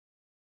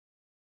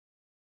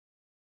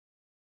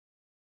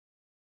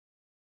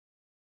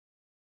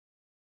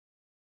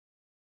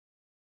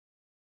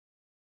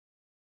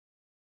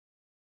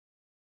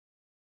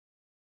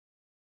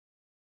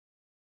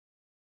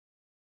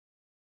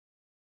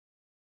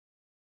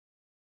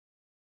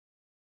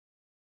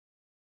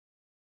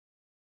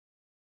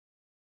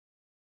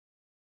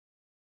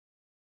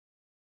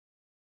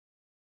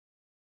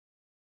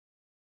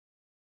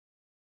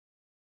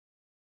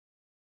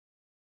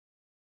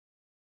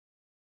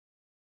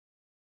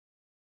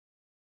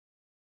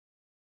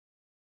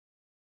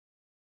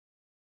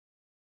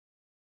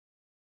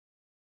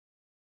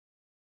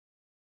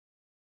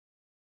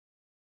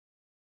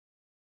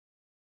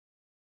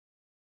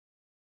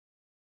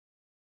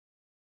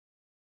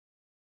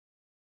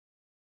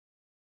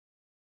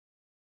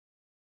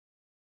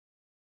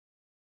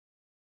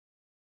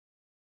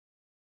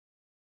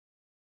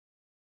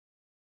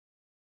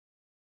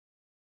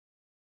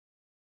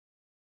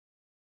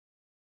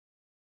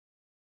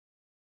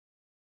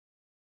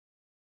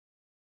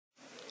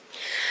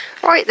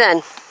Right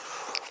then,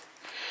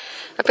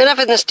 I've been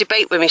having this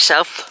debate with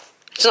myself.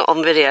 It's not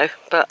on video,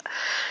 but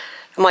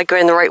am I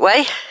going the right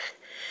way?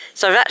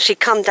 So I've actually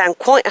come down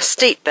quite a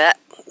steep bit.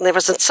 There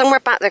was somewhere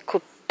back there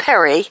called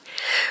Perry,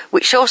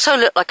 which also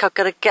looked like I've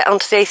got to get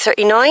onto the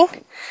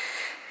A39,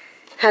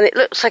 and it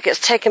looks like it's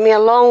taken me a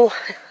long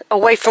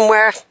away from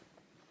where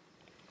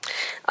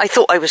I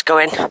thought I was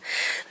going.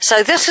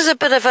 So this is a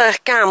bit of a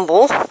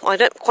gamble. I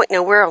don't quite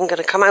know where I'm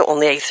going to come out on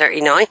the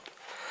A39.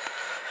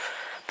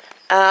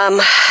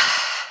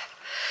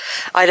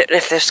 I don't know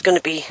if there's going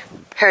to be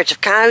herds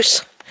of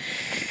cows,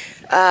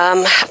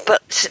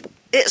 but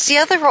it's the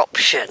other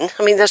option.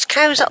 I mean, there's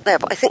cows up there,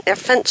 but I think they're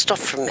fenced off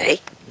from me.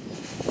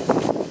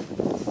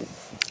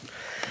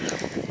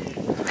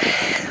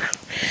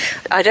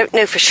 I don't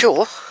know for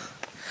sure.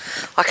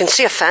 I can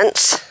see a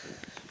fence.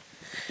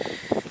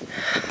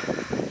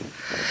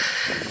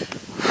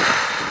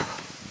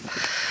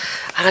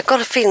 And I've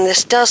got a feeling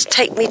this does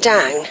take me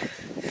down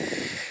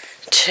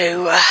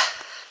to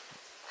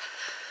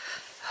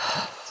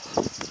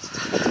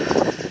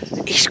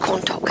East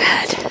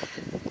Quantoxhead.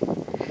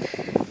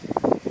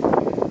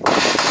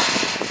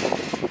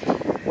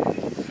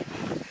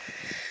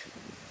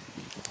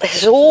 This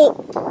is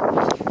all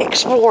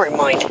exploring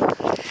mind.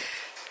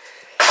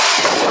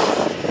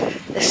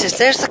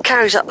 There's the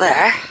cows up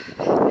there.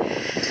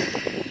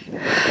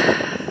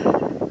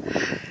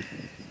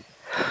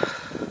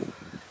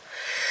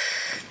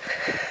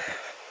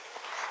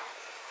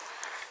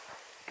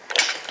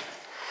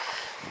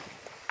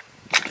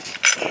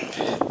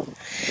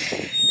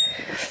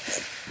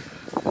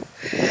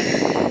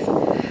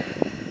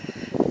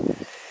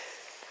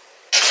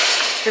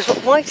 Because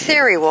what my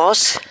theory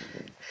was,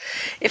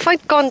 if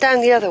I'd gone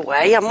down the other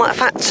way, I might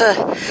have had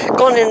to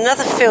gone in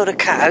another field of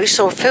cows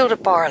or a field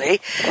of barley,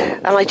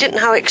 and I didn't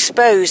know how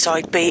exposed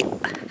I'd be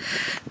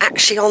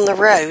actually on the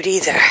road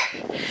either.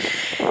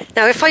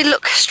 Now if I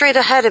look straight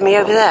ahead of me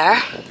over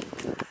there,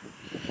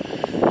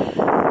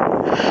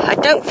 I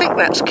don't think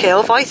that's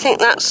Kilve, I think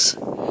that's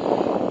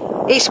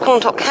East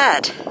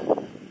Quantoxhead.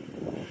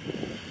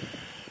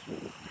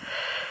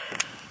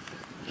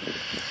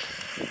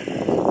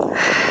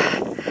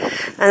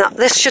 And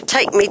this should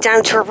take me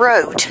down to a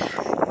road.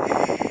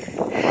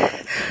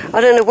 I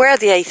don't know where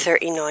the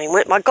A39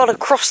 went. I got to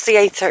cross the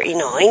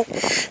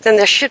A39, then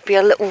there should be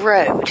a little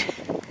road.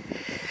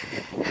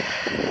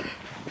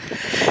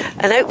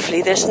 And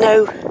hopefully there's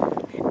no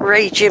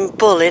raging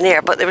bull in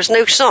here, but there was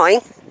no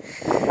sign.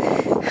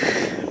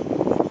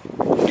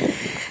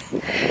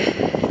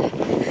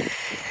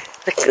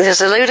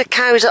 There's a load of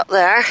cows up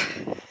there.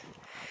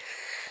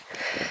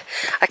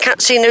 I can't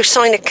see no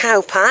sign of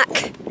cow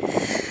pack.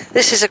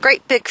 This is a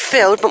great big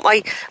field, but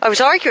I was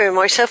arguing with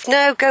myself,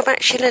 no, go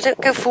back Sheila, don't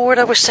go forward.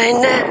 I was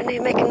saying, no,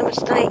 you're making a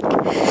mistake.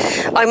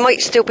 I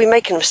might still be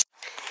making a mistake.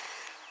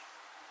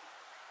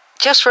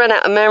 Just ran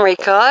out of memory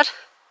card.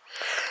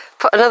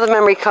 Put another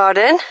memory card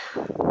in.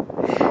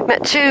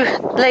 Met two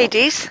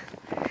ladies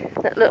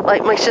that look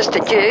like my sister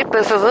Jude,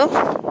 both of them.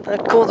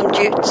 I'd call them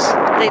Judes.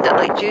 They look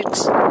like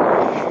Judes.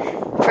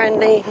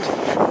 Friendly,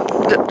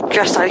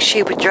 dressed how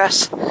she would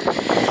dress.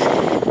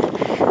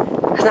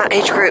 In that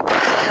age group,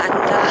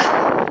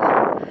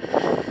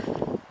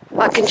 and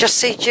I can just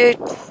see Jude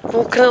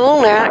walking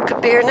along there. That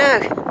could be her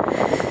now.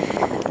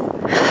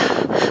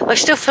 I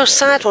still feel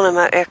sad when I'm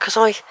out here because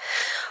I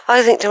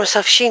think to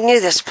myself, she knew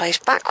this place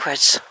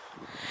backwards.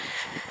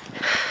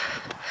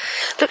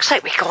 Looks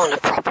like we go on a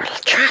proper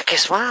track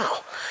as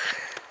well.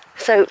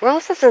 So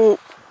rather than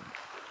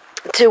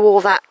do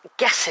all that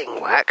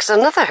guessing work, there's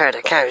another herd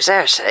of cows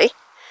there, see?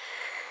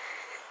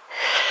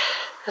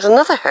 There's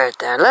another herd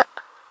there, look.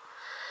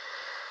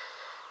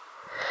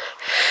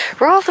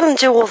 Rather than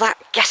do all that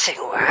guessing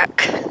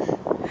work,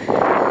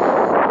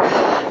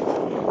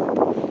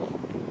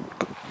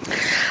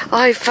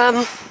 I've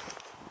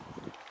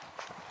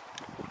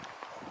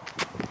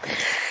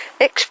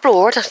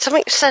explored.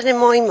 Something said in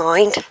my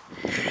mind,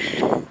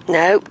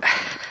 no,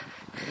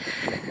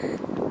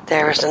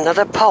 there is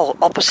another pole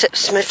opposite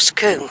Smith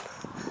Combe.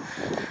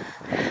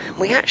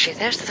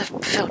 There's the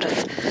field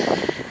of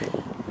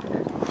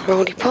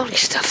roly-poly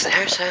stuff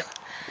there, so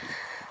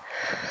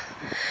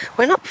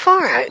we're not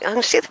far out. I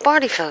can see the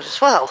barley field as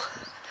well.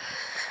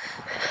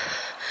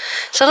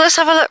 So let's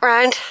have a look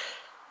round.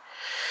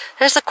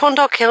 There's the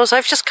Quantock Hills.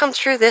 I've just come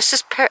through this.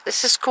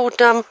 This is called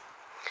the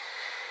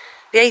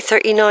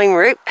A39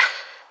 route.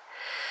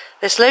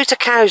 There's loads of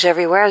cows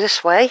everywhere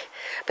this way,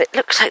 but it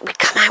looks like we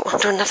come out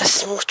onto another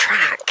small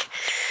track.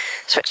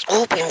 So it's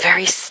all been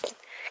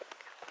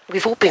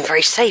we've all been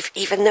very safe,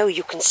 even though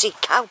you can see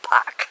cow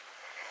pack.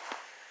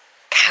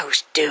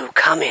 Cows do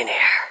come in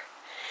here.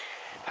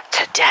 But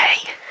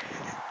today,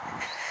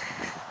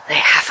 they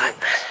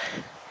haven't.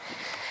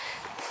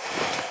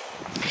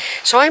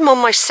 So I'm on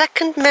my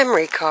second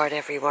memory card,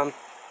 everyone.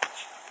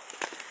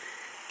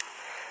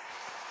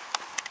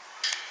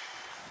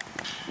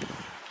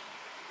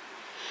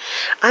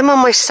 I'm on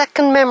my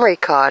second memory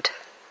card.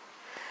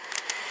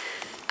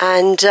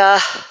 And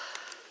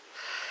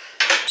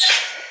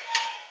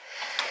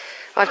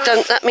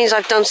That means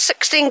I've done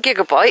 16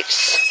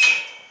 gigabytes.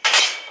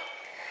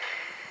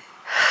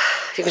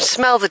 You can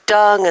smell the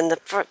dung and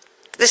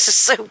this is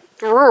so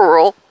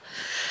rural.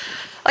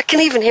 I can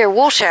even hear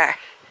water.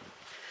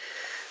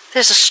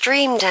 There's a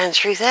stream down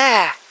through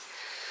there.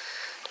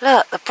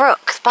 Look, the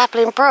brook, the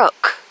babbling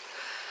brook.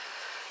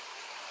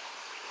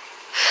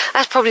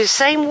 That's probably the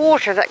same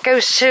water that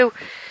goes to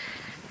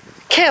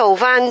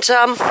Kilve and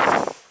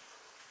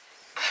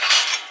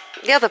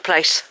the other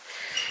place,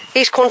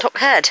 East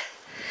Quantoxhead.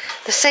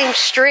 The same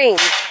stream.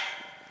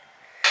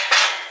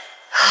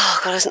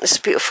 Oh God, isn't this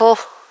beautiful?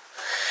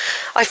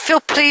 I feel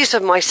pleased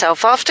with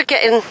myself after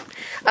getting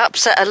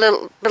upset, a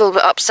little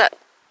bit upset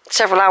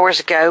several hours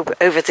ago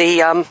over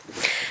the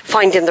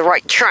finding the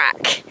right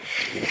track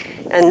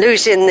and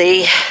losing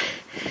the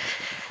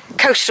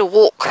coastal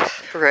walk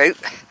route.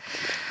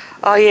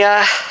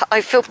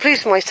 I feel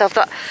pleased with myself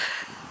that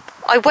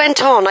I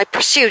went on, I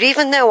pursued,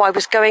 even though I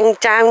was going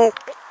down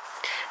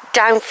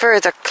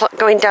further,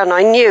 going down.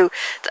 I knew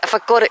that if I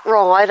got it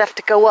wrong, I'd have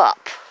to go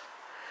up.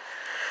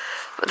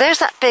 But there's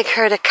that big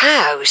herd of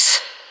cows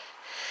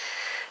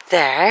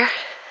there.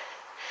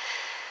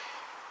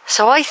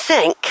 So I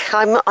think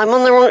I'm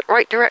on the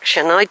right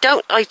direction. I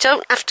don't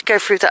have to go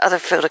through that other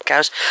field of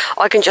cows.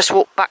 I can just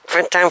walk back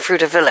down through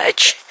the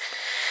village.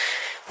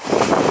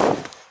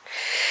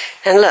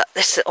 And look,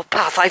 this little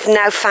path, I've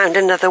now found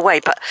another way,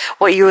 but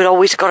what you would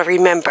always got to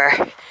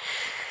remember,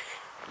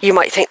 you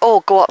might think,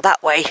 oh, go up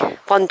that way.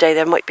 One day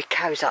there might be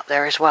cows up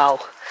there as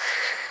well.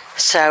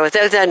 So,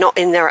 though they're not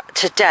in there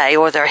today,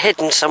 or they're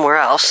hidden somewhere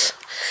else,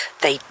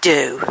 they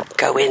do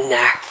go in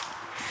there.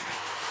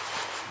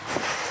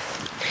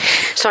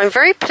 So I'm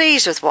very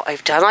pleased with what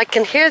I've done. I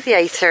can hear the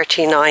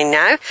A39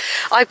 now.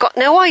 I've got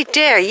no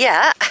idea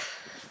yet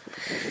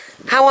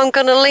how I'm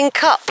going to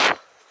link up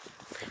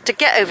to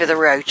get over the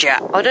road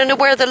yet. I don't know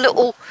where the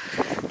little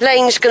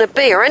lane's going to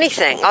be or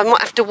anything. I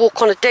might have to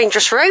walk on a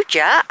dangerous road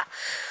yet.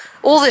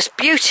 All this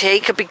beauty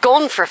could be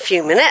gone for a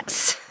few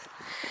minutes.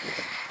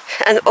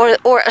 And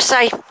or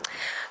say,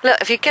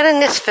 look, if you get in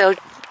this field,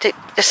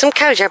 there's some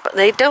cows here, but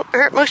they don't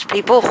hurt most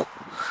people.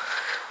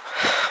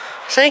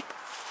 See?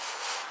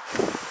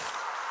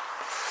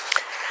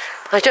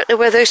 I don't know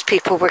where those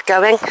people were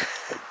going.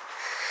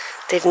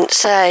 They didn't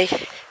say.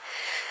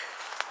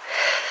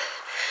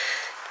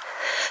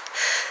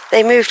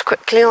 They moved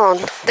quickly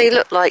on. They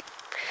looked like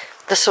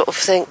the sort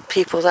of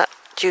people that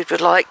Jude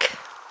would like.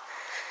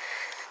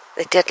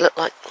 They did look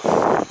like,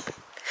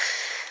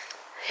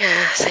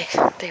 yeah,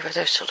 they were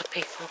those sort of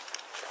people.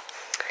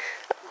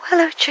 Oh,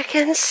 hello,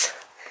 chickens.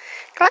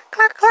 Cluck,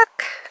 cluck,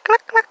 cluck,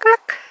 cluck, cluck,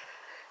 cluck.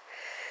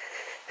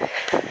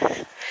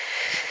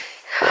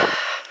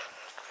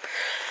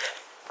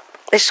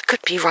 This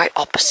could be right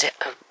opposite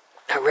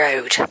a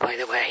road, by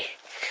the way.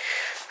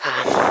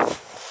 Got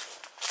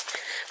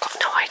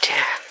no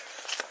idea.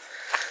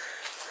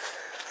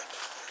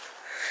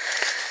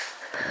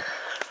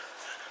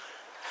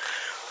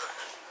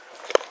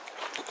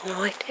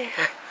 No idea.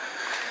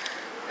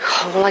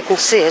 All I can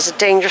see is a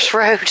dangerous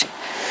road.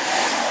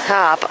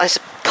 Ah, but there's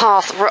a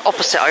path right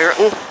opposite, I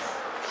reckon.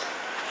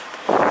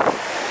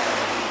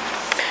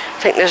 I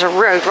think there's a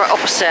road right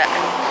opposite.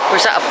 Or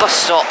is that a bus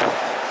stop?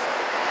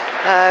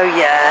 Oh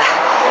yeah.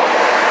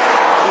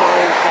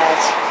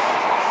 Minehead.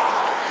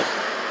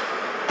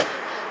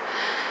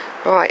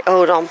 Right,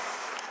 hold on.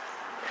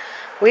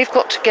 We've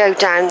got to go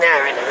down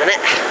there in a minute.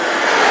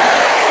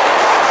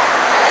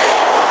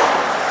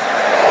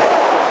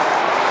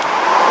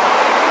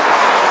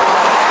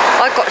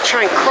 I've got to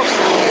try and cross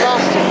the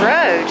blasted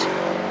road.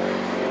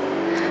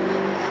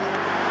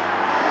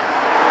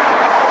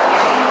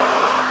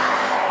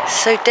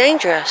 So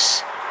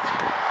dangerous.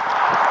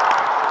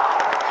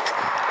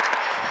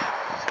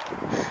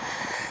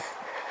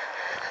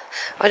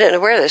 I don't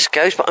know where this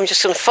goes, but I'm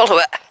just going to follow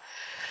it.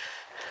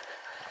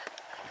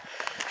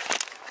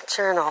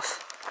 Turn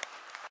off.